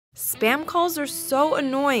Spam calls are so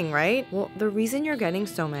annoying, right? Well, the reason you're getting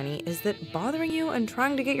so many is that bothering you and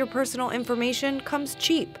trying to get your personal information comes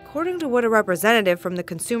cheap. According to what a representative from the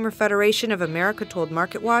Consumer Federation of America told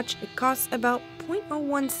MarketWatch, it costs about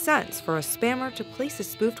 0.01 cents for a spammer to place a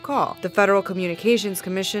spoofed call. The Federal Communications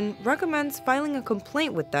Commission recommends filing a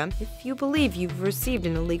complaint with them if you believe you've received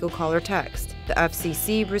an illegal call or text. The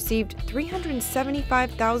FCC received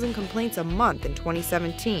 375,000 complaints a month in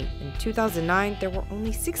 2017. In 2009, there were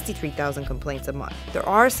only 63,000 complaints a month. There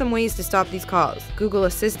are some ways to stop these calls. Google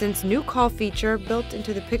Assistant's new call feature built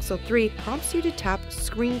into the Pixel 3 prompts you to tap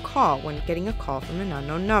Screen Call when getting a call from an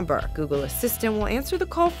unknown number. Google Assistant will answer the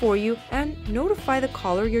call for you and notify the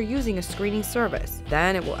caller you're using a screening service.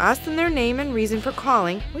 Then it will ask them their name and reason for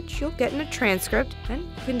calling, which you'll get in a transcript, and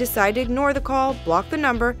you can decide to ignore the call, block the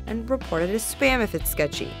number, and report it as spam if it's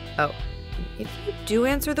sketchy. Oh, if you do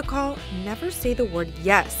answer the call, never say the word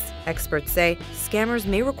yes. Experts say scammers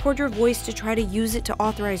may record your voice to try to use it to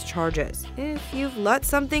authorize charges. If you've let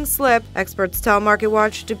something slip, experts tell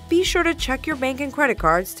MarketWatch to be sure to check your bank and credit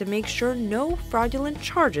cards to make sure no fraudulent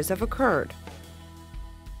charges have occurred.